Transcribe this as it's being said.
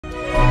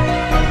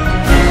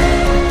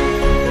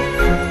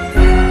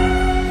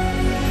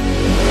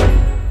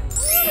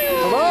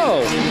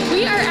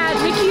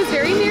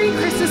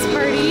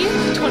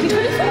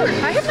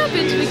not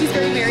been to Mickey's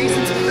Very Merry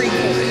since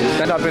pre-COVID.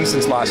 I've not been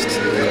since last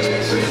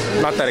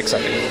Christmas. Not that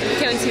exciting.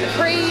 Can't wait to see the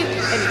parade,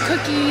 and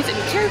cookies, and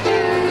Care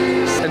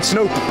Bears. And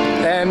Snoop.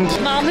 And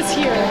Mom is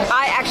here.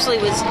 I actually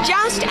was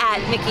just at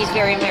Mickey's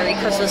Very Merry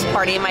Christmas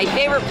Party, and my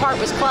favorite part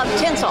was Club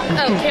Tinsel.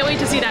 Oh, can't wait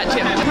to see that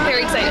too.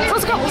 Very excited.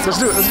 Let's go. let's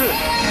do it. Let's do it.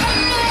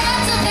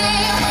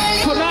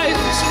 Good night.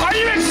 Are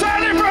you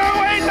excited for a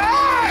wait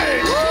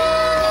night?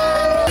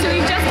 So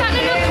we've just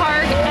gotten into the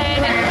park,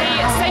 and they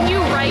send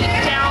you right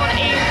down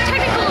a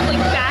technical like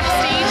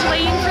backstage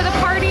lane for the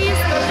parties,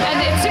 and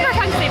it's super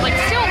fun because they have like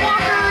still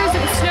walkers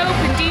and Snoop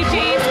and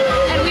DJs,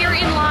 and we are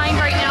in line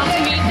right now to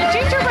meet the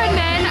gingerbread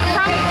men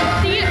from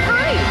the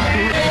parade.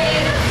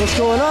 What's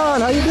going on?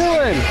 How you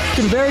doing?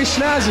 Looking very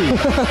snazzy.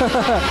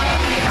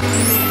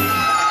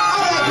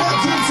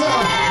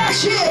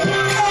 Chip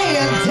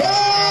and Dale.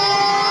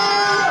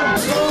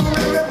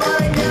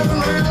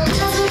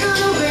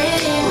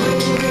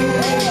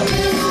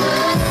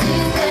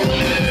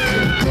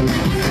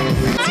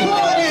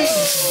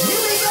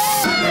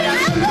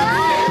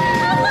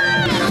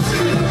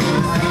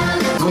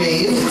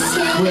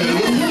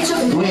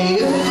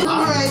 Wave.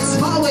 All right,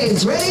 small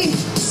waves. Ready?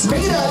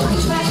 Bring it up.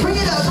 Bring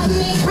it up.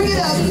 Bring it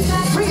up.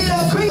 Bring it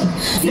up. Bring it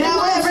up.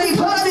 Now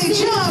everybody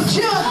jump,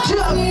 jump,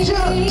 jump,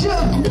 jump,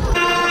 jump.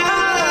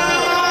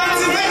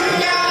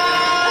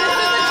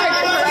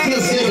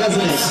 Feels good,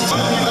 doesn't it?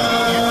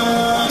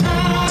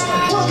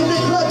 Welcome to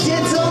Club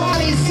Tinsel.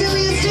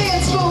 Silliest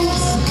dance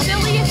moves.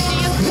 Silliest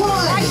dance.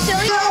 One. I'm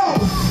silly. Go.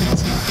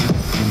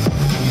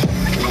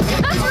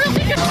 That's really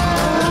good.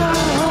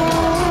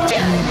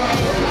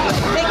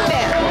 Big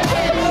fan.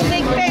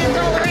 Big fans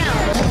all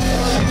around.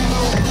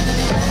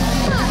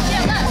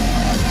 Yeah, look.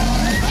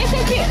 It's so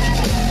cute.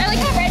 I like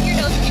how red your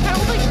nose is. You kind of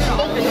look like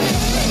Rudolph.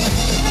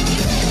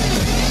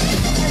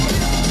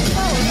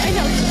 Oh, I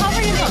know.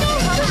 Cover your nose.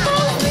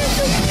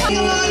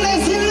 Come on,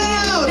 let's get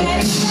loud.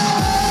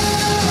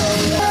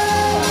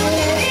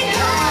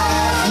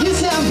 You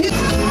sound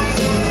beautiful.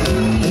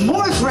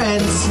 More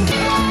friends.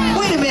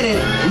 Wait a minute.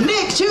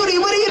 Nick, Judy,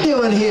 what are you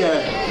doing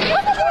here?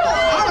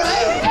 All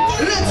right,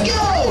 let's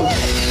go.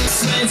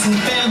 Friends and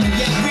family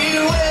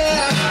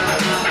everywhere.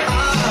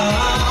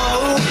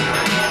 Oh,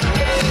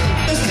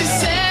 it's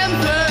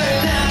December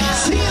now.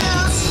 See you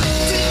now.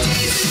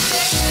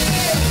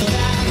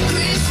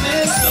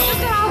 Christmas.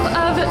 Just out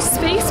of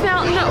Space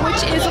Mountain,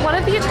 which is one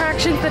of the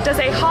attractions that does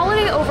a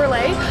holiday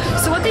overlay.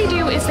 So what they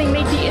do is they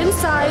make the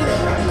inside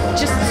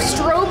just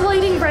strobe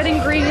lighting red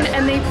and green,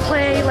 and they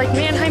play like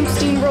Mannheim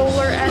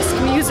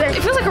Steamroller-esque music.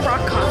 It feels like a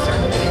rock concert.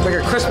 Like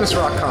a Christmas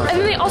rock concert. And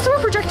then they also were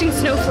projecting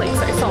snowflakes,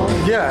 I saw.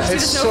 Yeah, Did you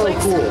it's see the so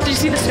snowflakes? cool. Did you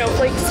see the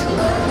snowflakes?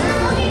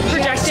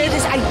 Projected.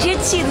 I did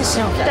see the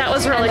snowflake. That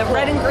was really and the cool.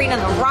 red and green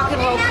and the rock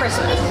and roll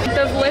Christmas.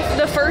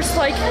 The first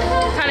like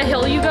kind of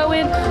hill you go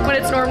in when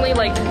it's normally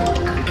like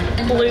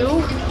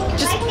blue,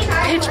 just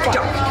pitch black.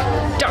 Dark.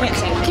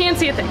 Can't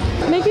see a thing.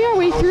 Making our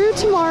way through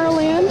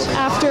Tomorrowland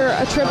after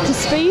a trip to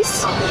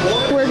space,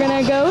 we're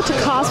gonna go to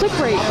Cosmic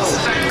Rays.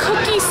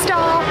 Cookie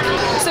stop.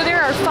 So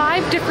there are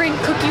 5 different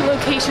cookie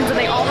locations and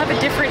they all have a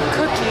different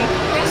cookie.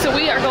 So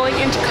we are going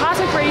into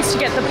Cosmic Rays to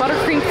get the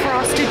buttercream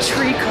frosted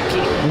tree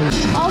cookie.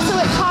 Also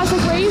at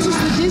Cosmic Rays is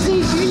the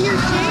Disney Junior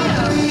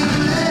Jam,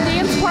 a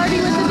dance party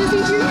with the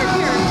Disney Junior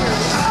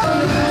characters.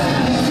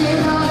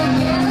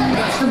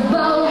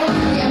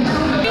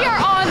 We are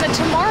on the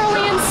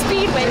Tomorrowland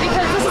Speedway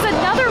because this is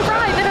another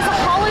ride that has a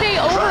holiday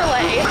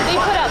overlay. They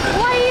put up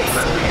lights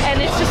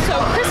and it's just so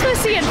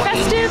Christmassy and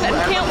festive and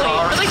can't wait.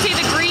 I'd like to say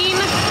the green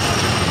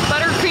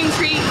buttercream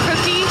tree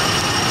cookie,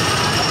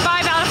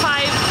 5 out of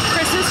 5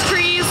 Christmas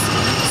trees,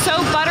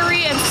 so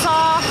buttery and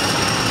soft.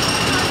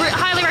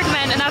 Highly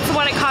recommend, and that's the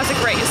one at Cosmic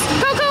Rays.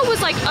 Cocoa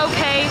was like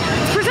okay.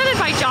 It's presented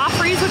by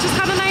Joffrey's, which is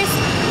kind of nice,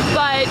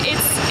 but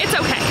it's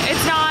okay.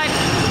 It's not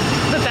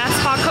the best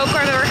hot cocoa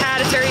I've ever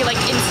had. It's very like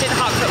instant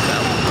hot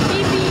cocoa.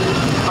 Beep, beep.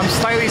 I'm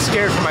slightly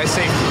scared for my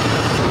safety.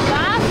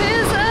 Life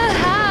is a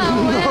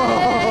highway.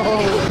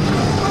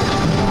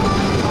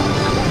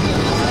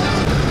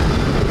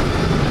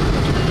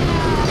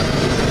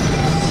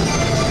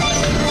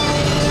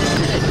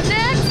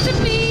 Next to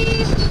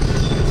me,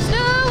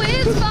 snow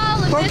is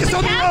falling. Focus in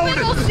on the the road.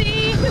 capital C.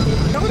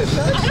 What is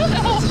that? I don't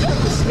know.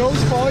 The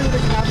snow's falling in the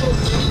capital.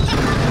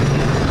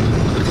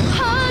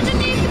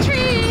 Underneath the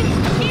tree,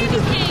 candy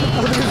cane.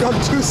 We've gone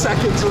 2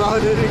 seconds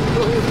without hitting.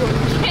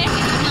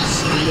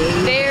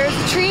 There's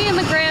a tree in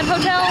the Grand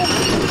Hotel,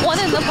 one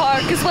in the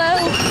park as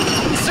well.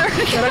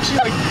 That actually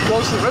like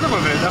goes to the rhythm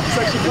of it. That was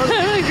actually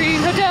good.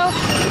 Green Hotel,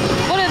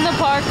 one in the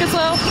park as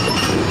well.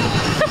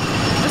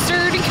 The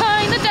sturdy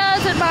kind that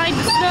doesn't mind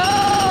the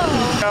snow.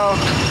 No.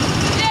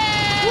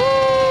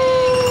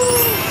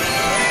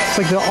 It's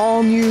like the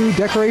all-new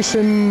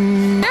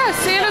decoration. Yeah,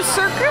 Santa's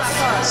Circus.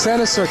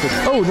 Santa Circus.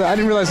 Oh, I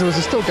didn't realize there was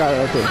a still guy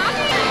out there.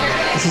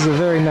 This is a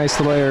very nice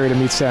little area to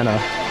meet Santa.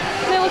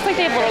 And it looks like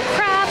they have little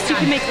crafts. You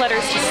can make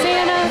letters to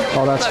Santa.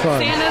 Oh, that's Look,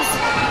 fun. Santa's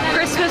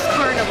Christmas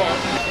Carnival.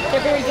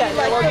 They're very good.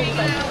 They're well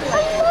done.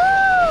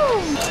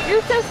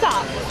 You're so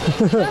soft.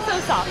 So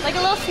soft, like a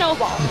little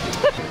snowball.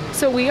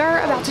 So we are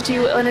about to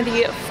do one of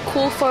the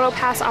cool photo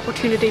pass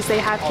opportunities they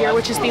have here,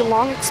 which is the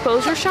long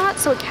exposure shot.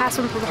 So it casts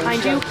them from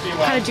behind you,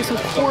 kind of do some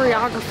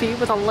choreography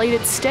with a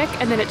lighted stick,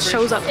 and then it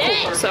shows up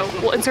cool. So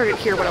we'll insert it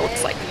here what it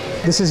looks like.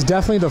 This is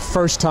definitely the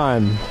first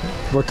time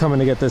we're coming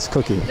to get this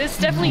cookie. This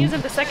definitely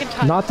isn't the second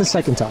time. Not the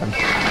second time.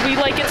 We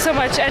like it so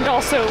much, and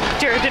also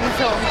Jared didn't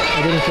film.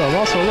 I didn't film.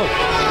 Also, look,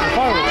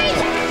 fireworks.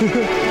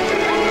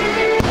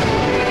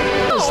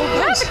 Oh,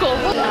 magical.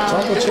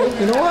 Chocolate chip.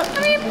 You know what?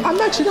 I mean,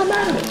 I'm actually not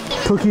mad at it.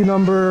 Cookie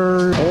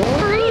number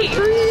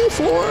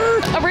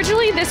 4.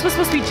 Originally, this was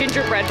supposed to be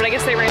gingerbread, but I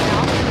guess they ran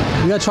out.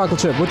 We got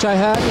chocolate chip, which I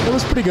had. It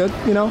was pretty good,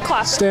 you know.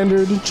 Classic.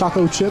 Standard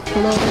chocolate chip,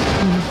 you know.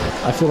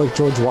 I feel like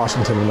George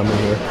Washington when I'm in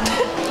here.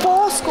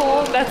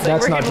 School.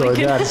 That's not George.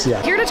 That's,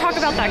 yeah. Here to talk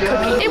about that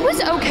cookie. It was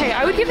okay.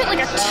 I would give it like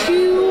a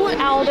 2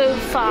 out of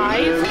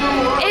 5.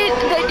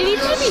 It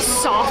needed to be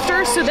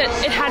softer so that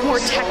it had more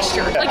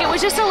texture. Like it was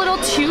just a little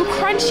too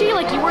crunchy.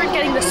 Like you weren't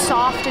getting the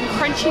soft and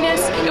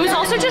crunchiness. It was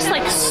also just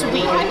like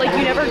sweet. Like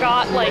you never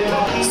got like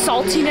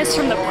saltiness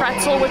from the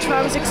pretzel, which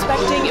I was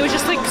expecting. It was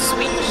just like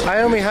sweet.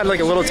 I only had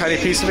like a little tiny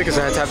piece of it because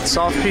I had to have the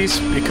soft piece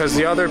because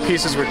the other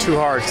pieces were too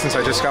hard since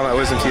I just got my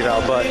wisdom teeth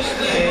out. But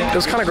it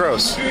was kind of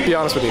gross, to be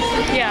honest with you.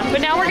 Yeah,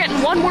 but now we're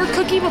getting one more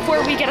cookie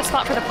before we get a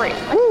spot for the parade.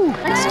 Woo!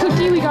 Next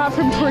cookie we got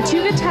from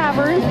Tortuga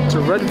Tavern. It's a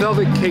red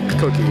velvet cake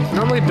cookie.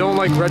 Normally don't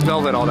like red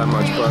velvet all that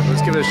much, but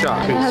let's give it a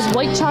shot. It has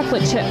white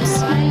chocolate chips.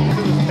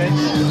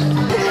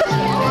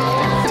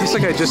 It tastes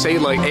like I just ate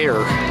like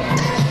air.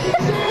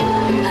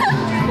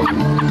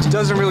 It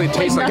doesn't really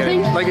taste like nothing?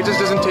 anything. Like it just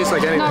doesn't taste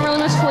like anything. Not really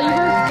much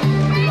flavor.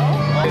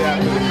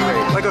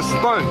 Like a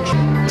sponge.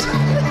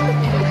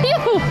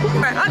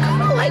 I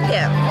kind of like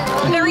it.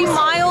 Very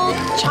mild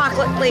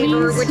chocolate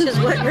flavor, which is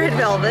what red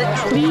velvet.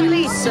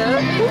 Lisa.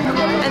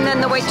 And then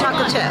the white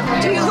chocolate chip.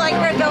 Do you like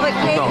red velvet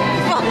cake? No.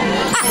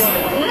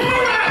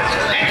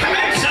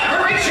 Commence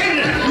Operation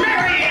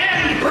Merry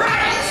and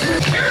Bright!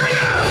 Here we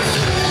go!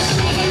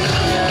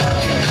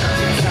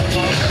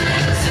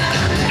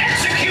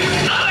 Execute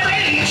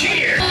nominating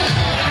cheer!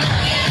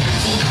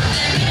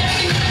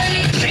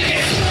 Shake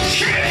it!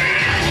 Shake it!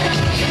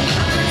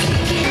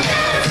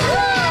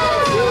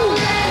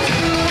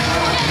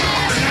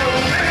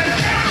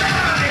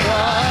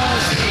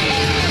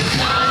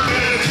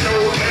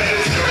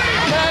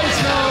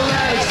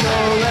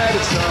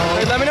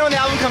 Let me know when the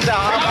album comes out.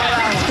 I'll buy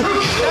that.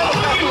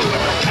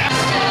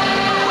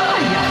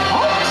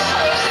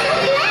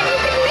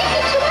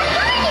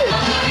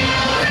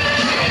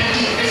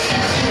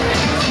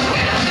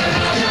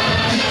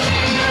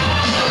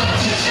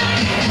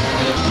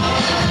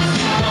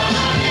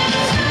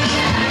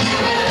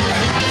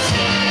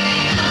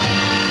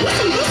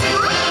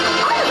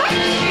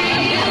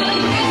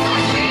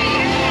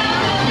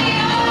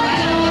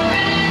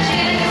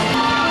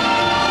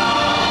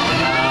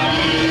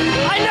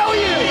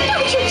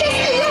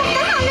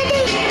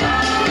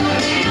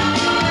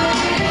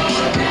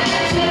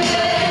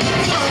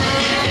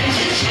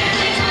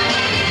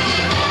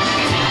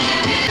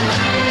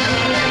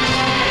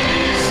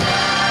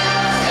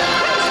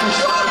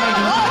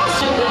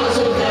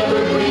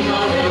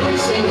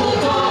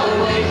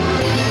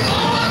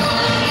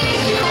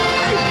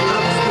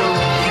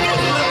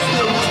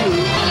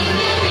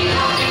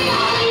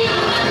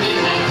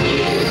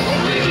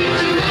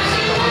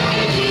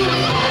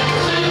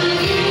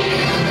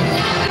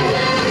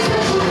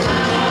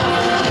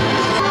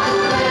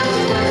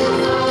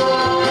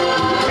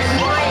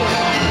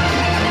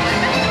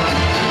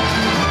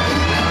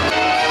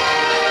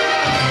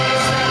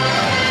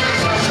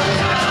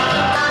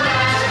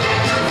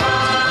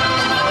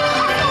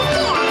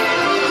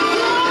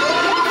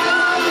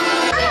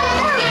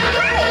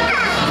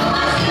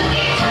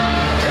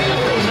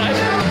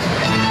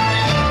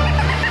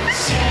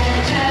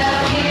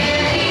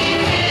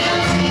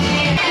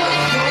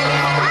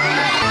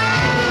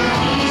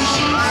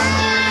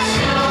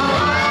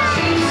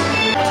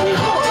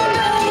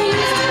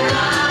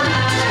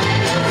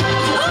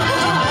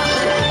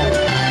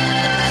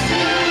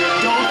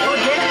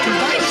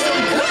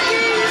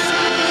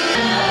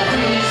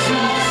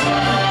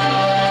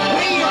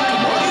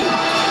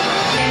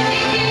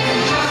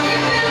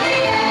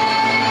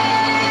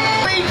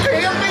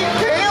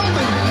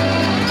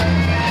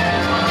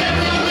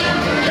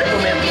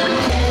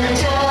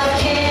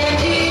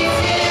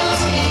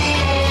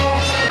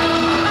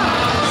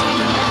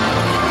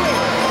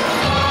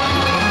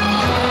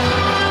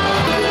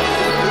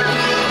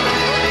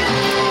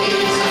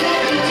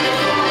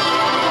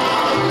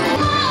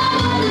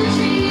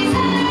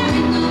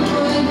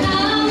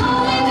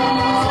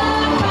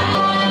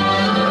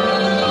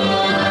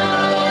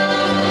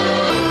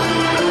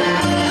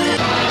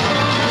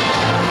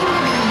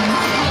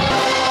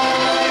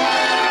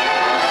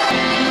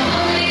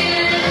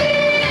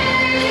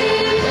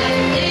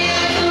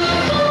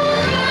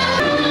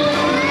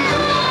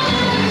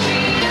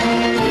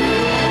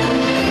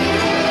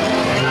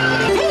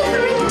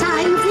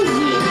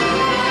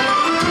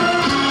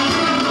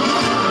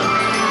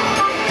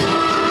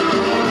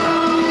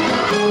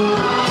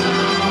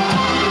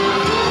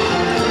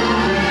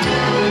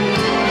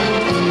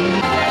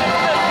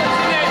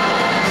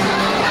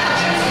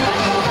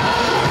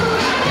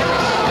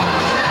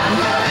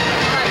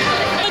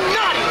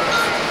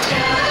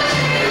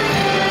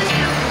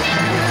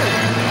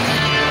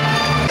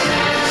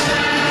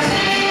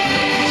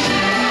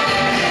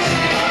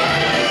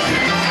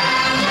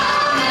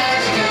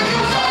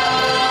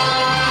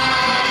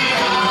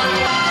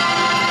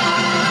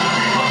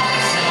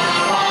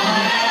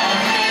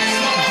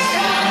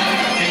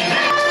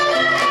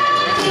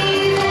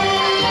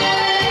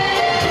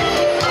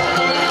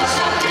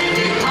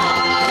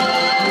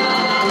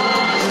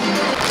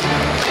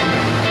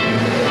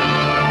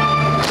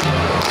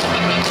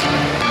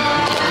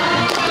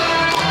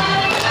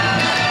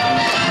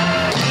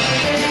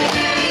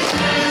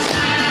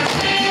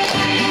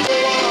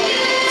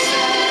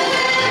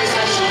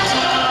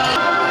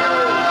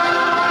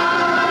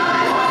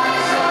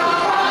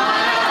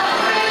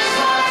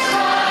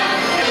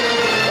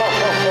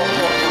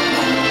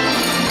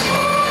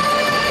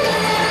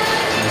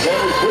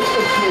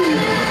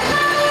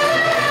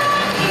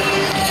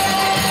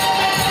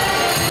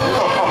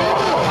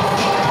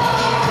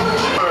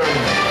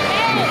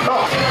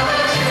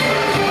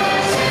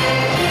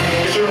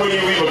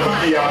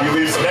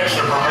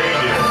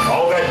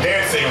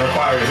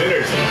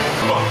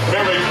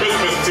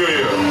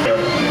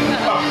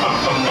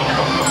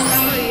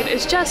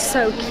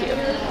 So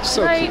cute.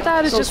 So right? cute.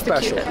 That is So just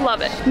special. the cutest.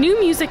 Love it. New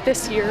music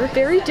this year,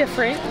 very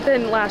different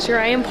than last year.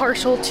 I am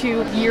partial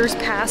to years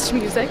past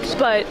music,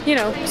 but you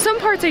know, some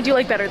parts I do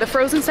like better. The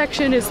Frozen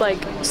section is like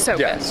so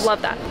Yes. good.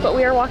 Love that. But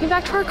we are walking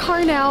back to our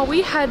car now.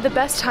 We had the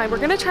best time. We're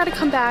gonna try to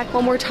come back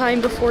one more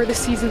time before the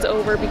season's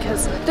over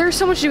because there's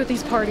so much to do with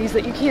these parties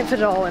that you can't fit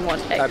it all in one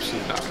day.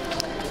 Absolutely not.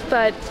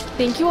 But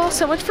thank you all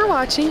so much for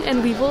watching,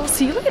 and we will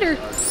see you later.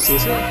 See you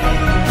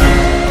soon.